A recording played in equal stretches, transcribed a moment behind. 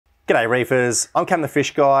G'day reefers, I'm Cam the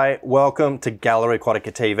Fish Guy. Welcome to Gallery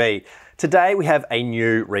Aquatica TV. Today we have a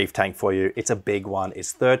new reef tank for you. It's a big one.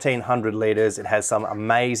 It's 1,300 litres. It has some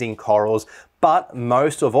amazing corals, but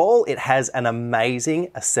most of all, it has an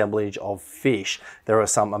amazing assemblage of fish. There are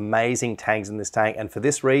some amazing tangs in this tank, and for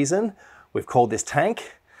this reason, we've called this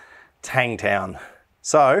tank Tang Town.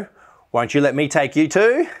 So, won't you let me take you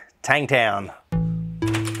to Tang Town?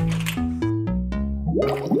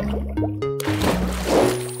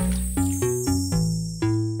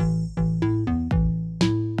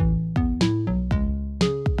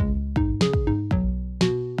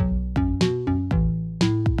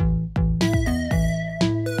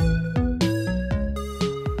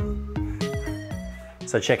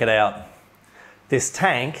 So check it out. This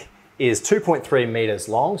tank is 2.3 meters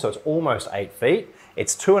long, so it's almost 8 feet.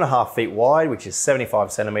 It's 2.5 feet wide, which is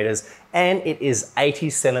 75 centimeters, and it is 80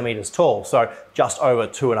 centimeters tall, so just over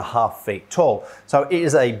 2.5 feet tall. So it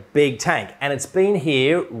is a big tank, and it's been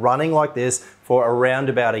here running like this for around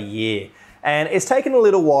about a year. And it's taken a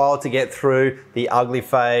little while to get through the ugly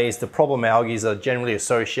phase, the problem algae are generally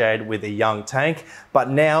associated with a young tank, but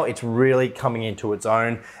now it's really coming into its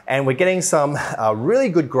own, and we're getting some really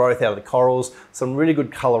good growth out of the corals, some really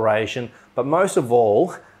good coloration, but most of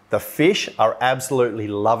all, the fish are absolutely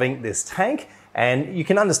loving this tank, and you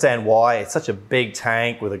can understand why. It's such a big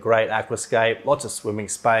tank with a great aquascape, lots of swimming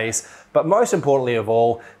space, but most importantly of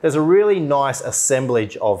all, there's a really nice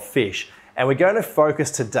assemblage of fish. And we're going to focus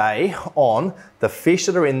today on the fish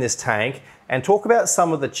that are in this tank and talk about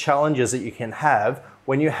some of the challenges that you can have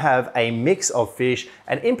when you have a mix of fish,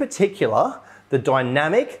 and in particular, the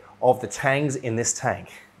dynamic of the tangs in this tank.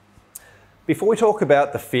 Before we talk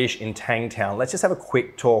about the fish in Tang Town, let's just have a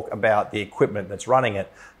quick talk about the equipment that's running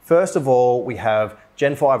it. First of all, we have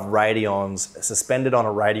Gen 5 radions suspended on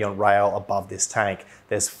a radion rail above this tank.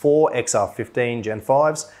 There's 4 XR15 Gen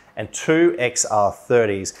 5s and 2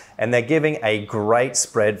 XR30s, and they're giving a great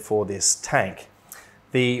spread for this tank.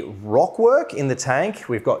 The rock work in the tank,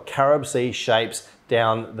 we've got Carib Sea shapes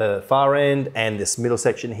down the far end and this middle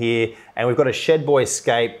section here, and we've got a shed buoy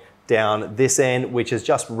scape down this end, which has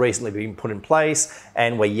just recently been put in place,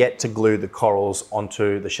 and we're yet to glue the corals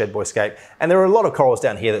onto the shed buoy scape. And there are a lot of corals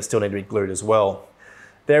down here that still need to be glued as well.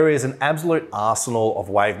 There is an absolute arsenal of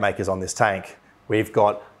wave makers on this tank. We've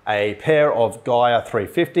got a pair of Gaia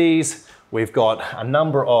 350s, we've got a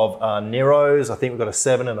number of Neros, I think we've got a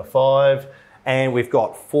 7 and a 5, and we've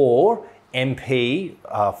got 4 MP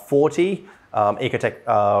 40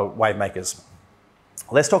 Ecotech wave makers.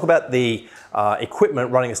 Let's talk about the equipment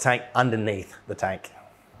running this tank underneath the tank.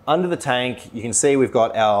 Under the tank, you can see we've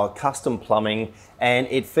got our custom plumbing, and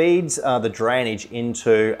it feeds the drainage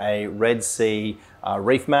into a Red Sea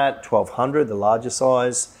reef mat 1200, the larger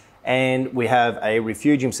size. And we have a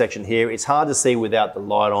refugium section here. It's hard to see without the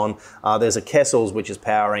light on. There's a Kessel's which is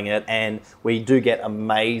powering it, and we do get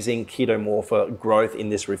amazing ketomorpha growth in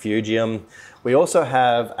this refugium. We also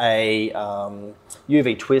have a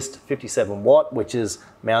UV twist 57 watt, which is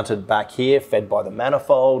mounted back here, fed by the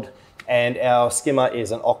manifold. And our skimmer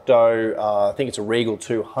is an Octo, I think it's a Regal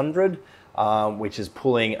 200, which is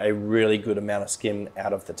pulling a really good amount of skim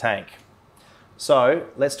out of the tank. So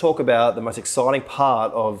let's talk about the most exciting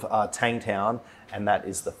part of Tang Town, and that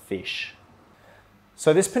is the fish.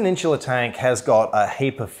 So this peninsula tank has got a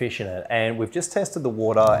heap of fish in it, and we've just tested the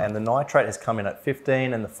water, and the nitrate has come in at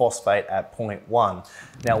 15 and the phosphate at 0.1.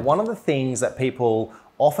 Now, one of the things that people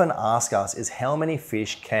often ask us is, how many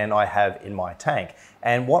fish can I have in my tank?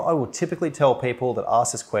 And what I will typically tell people that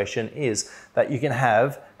ask this question is that you can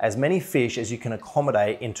have as many fish as you can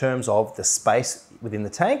accommodate in terms of the space within the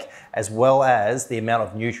tank, as well as the amount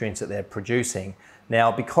of nutrients that they're producing.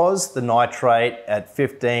 Now, because the nitrate at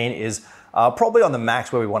 15 is probably on the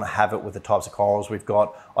max where we want to have it with the types of corals we've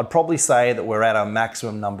got, I'd probably say that we're at our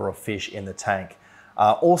maximum number of fish in the tank.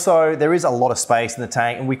 Also, there is a lot of space in the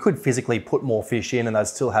tank, and we could physically put more fish in and they'd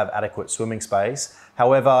still have adequate swimming space.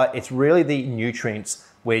 However, it's really the nutrients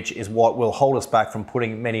which is what will hold us back from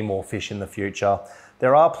putting many more fish in the future.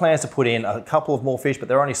 There are plans to put in a couple of more fish, but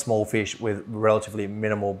they're only small fish with relatively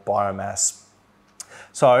minimal biomass.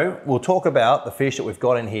 So we'll talk about the fish that we've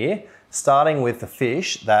got in here, starting with the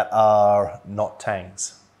fish that are not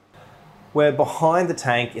tangs. We're behind the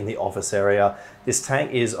tank in the office area. This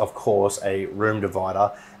tank is, of course, a room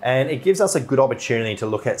divider, and it gives us a good opportunity to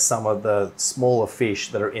look at some of the smaller fish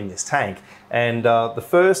that are in this tank. And the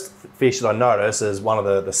first fish that I notice is one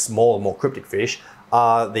of the smaller, more cryptic fish,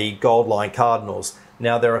 are the gold line cardinals.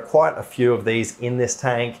 Now, there are quite a few of these in this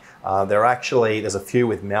tank. There's a few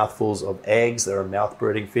with mouthfuls of eggs. They're a mouth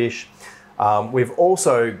brooding fish. We've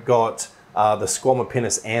also got the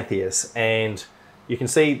Squamopinus anthias, and you can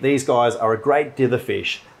see these guys are a great dither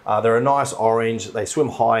fish. They're a nice orange, they swim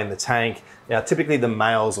high in the tank. Now typically the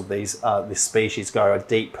males of this species go a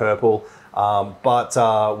deep purple,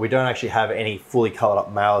 but we don't actually have any fully coloured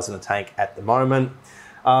up males in the tank at the moment.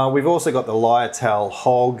 We've also got the lyre-tail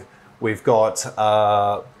hog, we've got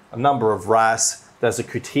a number of wrasse. There's a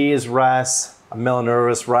Coutier's wrasse, a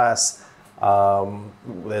Melanurus wrasse,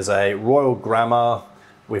 there's a Royal Grammar,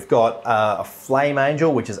 we've got a Flame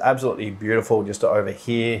Angel, which is absolutely beautiful just over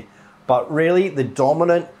here. But really the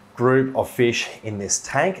dominant group of fish in this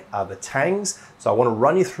tank are the tangs. So I want to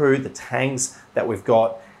run you through the tangs that we've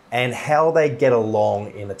got and how they get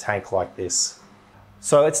along in a tank like this.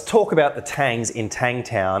 So let's talk about the tangs in Tang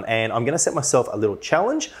Town, and I'm going to set myself a little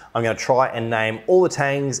challenge. I'm going to try and name all the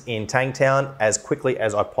tangs in Tang Town as quickly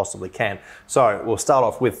as I possibly can. So we'll start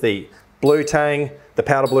off with the blue tang, the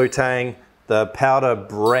powder blue tang, the powder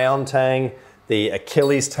brown tang, the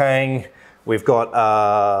Achilles tang, we've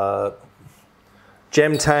got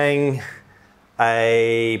gem tang,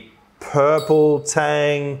 a purple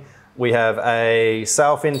tang, we have a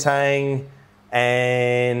sailfin tang,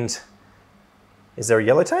 and is there a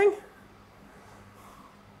yellow tang?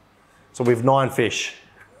 So we have 9 fish,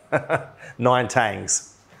 9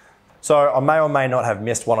 tangs. So I may or may not have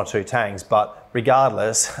missed 1 or 2 tangs, but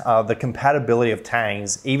regardless, the compatibility of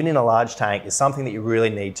tangs, even in a large tank, is something that you really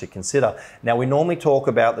need to consider. Now, we normally talk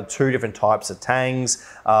about the 2 different types of tangs,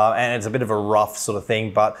 and it's a bit of a rough sort of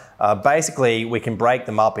thing, but basically we can break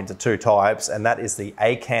them up into 2 types, and that is the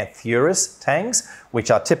Acanthurus tangs, which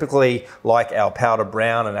are typically like our powder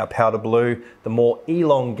brown and our powder blue, the more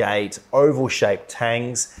elongate, oval-shaped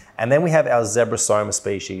tangs. And then we have our Zebrasoma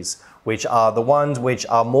species, which are the ones which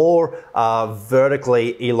are more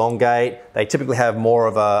vertically elongate. They typically have more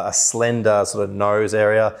of a slender sort of nose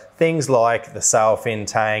area. Things like the sailfin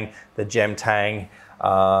tang, the gem tang,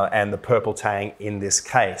 and the purple tang in this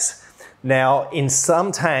case. Now, in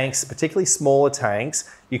some tanks, particularly smaller tanks,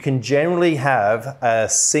 you can generally have a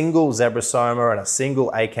single Zebrasoma and a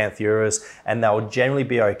single Acanthurus, and they'll generally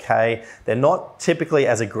be okay. They're not typically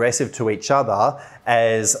as aggressive to each other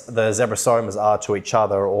as the Zebrasomas are to each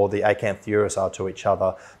other or the Acanthurus are to each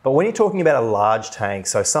other. But when you're talking about a large tank,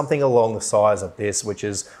 so something along the size of this, which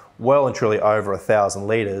is well and truly over 1,000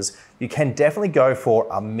 litres, you can definitely go for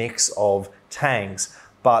a mix of tangs.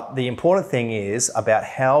 But the important thing is about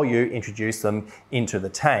how you introduce them into the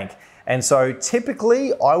tank. And so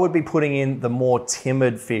typically I would be putting in the more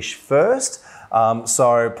timid fish first.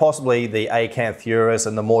 So possibly the Acanthurus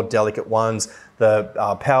and the more delicate ones, the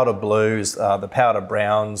powder blues, the powder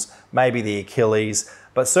browns, maybe the Achilles,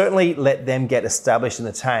 but certainly let them get established in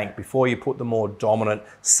the tank before you put the more dominant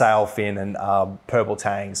sailfin and purple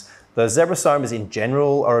tangs. The Zebrasomas in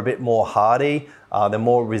general are a bit more hardy, they're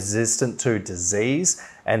more resistant to disease.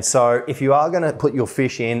 And so if you are going to put your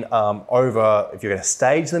fish in if you're going to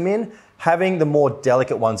stage them in, having the more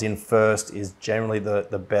delicate ones in first is generally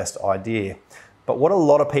the best idea. But what a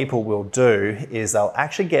lot of people will do is they'll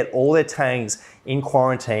actually get all their tangs in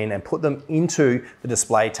quarantine and put them into the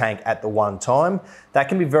display tank at the one time. That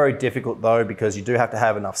can be very difficult though, because you do have to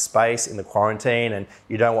have enough space in the quarantine and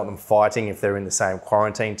you don't want them fighting if they're in the same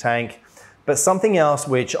quarantine tank. But something else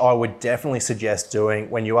which I would definitely suggest doing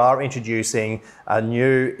when you are introducing a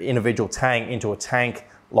new individual tang into a tank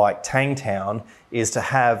like Tang Town is to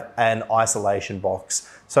have an isolation box.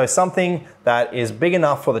 So something that is big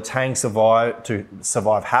enough for the tang to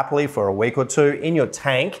survive happily for a week or 2 in your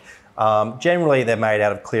tank. Generally they're made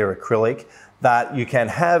out of clear acrylic, that you can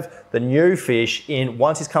have the new fish in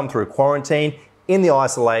once he's come through quarantine in the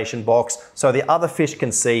isolation box, so the other fish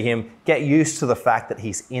can see him, get used to the fact that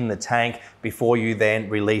he's in the tank before you then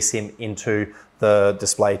release him into the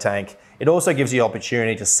display tank. It also gives you the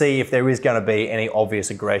opportunity to see if there is going to be any obvious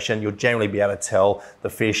aggression. You'll generally be able to tell the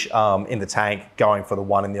fish in the tank going for the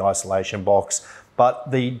one in the isolation box.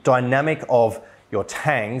 But the dynamic of your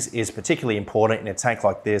tangs is particularly important in a tank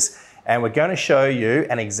like this. And we're going to show you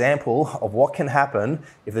an example of what can happen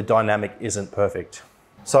if the dynamic isn't perfect.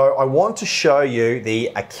 So I want to show you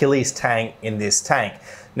the Achilles tang in this tank.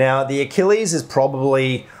 Now the Achilles is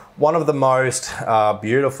probably one of the most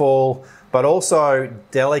beautiful but also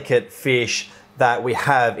delicate fish that we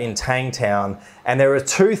have in Tang Town. And there are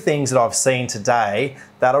 2 things that I've seen today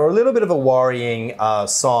that are a little bit of a worrying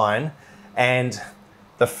sign. And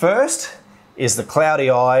the first is the cloudy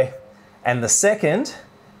eye, and the second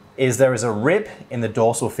is there is a rip in the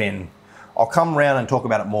dorsal fin. I'll come around and talk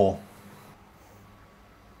about it more.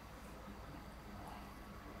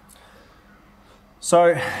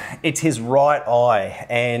 So it's his right eye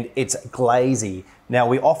and it's glazy. Now,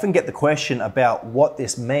 we often get the question about what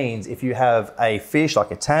this means if you have a fish like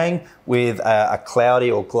a tang with a cloudy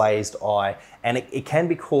or glazed eye, and it can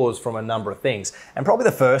be caused from a number of things. And probably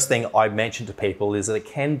the first thing I mention to people is that it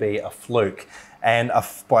can be a fluke. And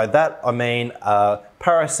by that, I mean a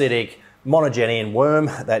parasitic monogenian worm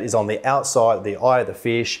that is on the outside of the eye of the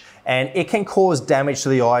fish, and it can cause damage to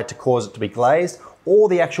the eye to cause it to be glazed, or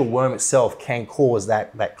the actual worm itself can cause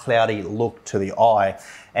that cloudy look to the eye.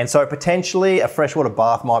 And so potentially a freshwater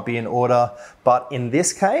bath might be in order, but in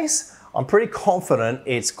this case, I'm pretty confident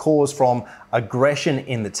it's caused from aggression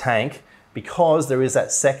in the tank, because there is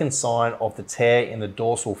that second sign of the tear in the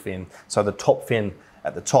dorsal fin, so the top fin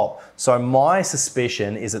at the top. So my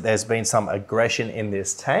suspicion is that there's been some aggression in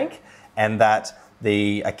this tank, and that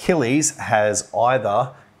the Achilles has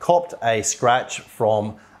either copped a scratch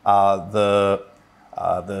from the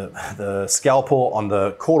scalpel on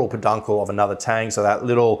the caudal peduncle of another tang, so that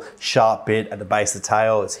little sharp bit at the base of the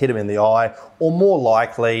tail, it's hit him in the eye, or more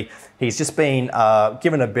likely, he's just been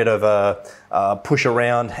given a bit of a push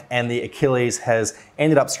around, and the Achilles has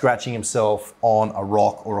ended up scratching himself on a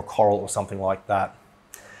rock or a coral or something like that.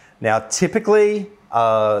 Now, typically,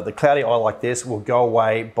 the cloudy eye like this will go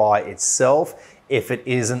away by itself if it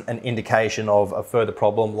isn't an indication of a further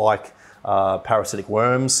problem like parasitic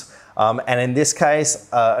worms. And in this case,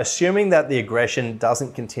 assuming that the aggression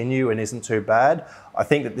doesn't continue and isn't too bad, I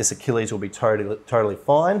think that this Achilles will be totally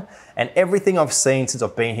fine. And everything I've seen since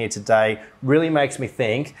I've been here today really makes me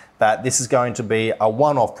think that this is going to be a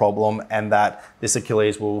one-off problem, and that this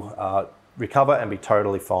Achilles will recover and be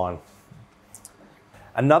totally fine.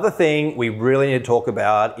 Another thing we really need to talk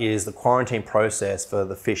about is the quarantine process for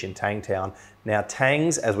the fish in Tang Town. Now,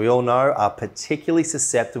 tangs, as we all know, are particularly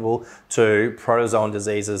susceptible to protozoan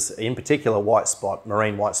diseases, in particular white spot,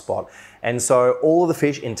 marine white spot. And so all of the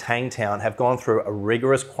fish in Tang Town have gone through a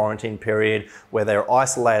rigorous quarantine period where they're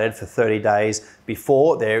isolated for 30 days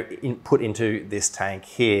before they're put into this tank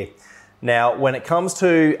here. Now, when it comes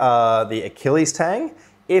to the Achilles tang,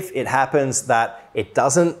 if it happens that it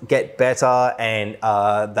doesn't get better and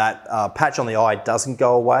that patch on the eye doesn't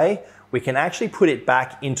go away, we can actually put it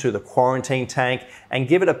back into the quarantine tank and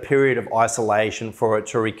give it a period of isolation for it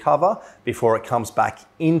to recover before it comes back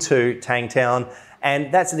into Tang Town.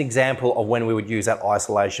 And that's an example of when we would use that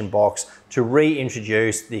isolation box to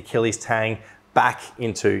reintroduce the Achilles tang back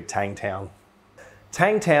into Tang Town.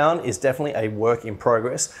 Tang Town is definitely a work in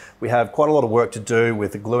progress. We have quite a lot of work to do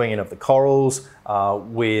with the gluing in of the corals,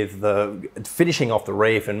 with the finishing off the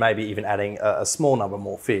reef, and maybe even adding a small number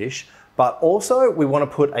more fish. But also we want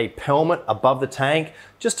to put a pelmet above the tank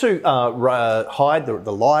just to hide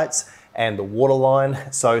the lights and the water line.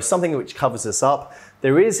 So something which covers this up.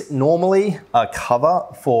 There is normally a cover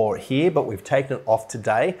for here, but we've taken it off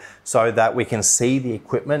today so that we can see the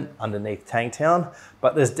equipment underneath Tang Town.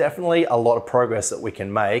 But there's definitely a lot of progress that we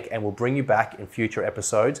can make, and we'll bring you back in future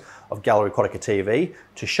episodes of Gallery Aquatica TV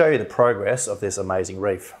to show you the progress of this amazing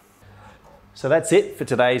reef. So that's it for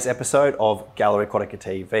today's episode of Gallery Aquatica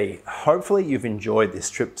TV. Hopefully you've enjoyed this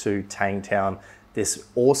trip to Tang Town. This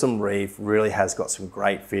awesome reef really has got some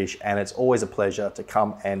great fish, and it's always a pleasure to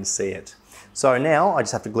come and see it. So now I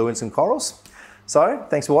just have to glue in some corals. So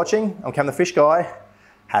thanks for watching. I'm Cam the Fish Guy.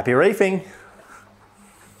 Happy reefing.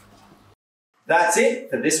 That's it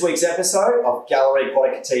for this week's episode of Gallery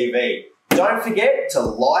Aquatica TV. Don't forget to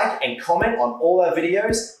like and comment on all our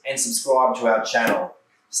videos and subscribe to our channel.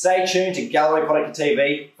 Stay tuned to Gallery Aquatica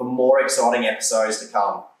TV for more exciting episodes to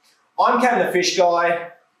come. I'm Cam the Fish Guy.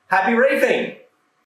 Happy reefing!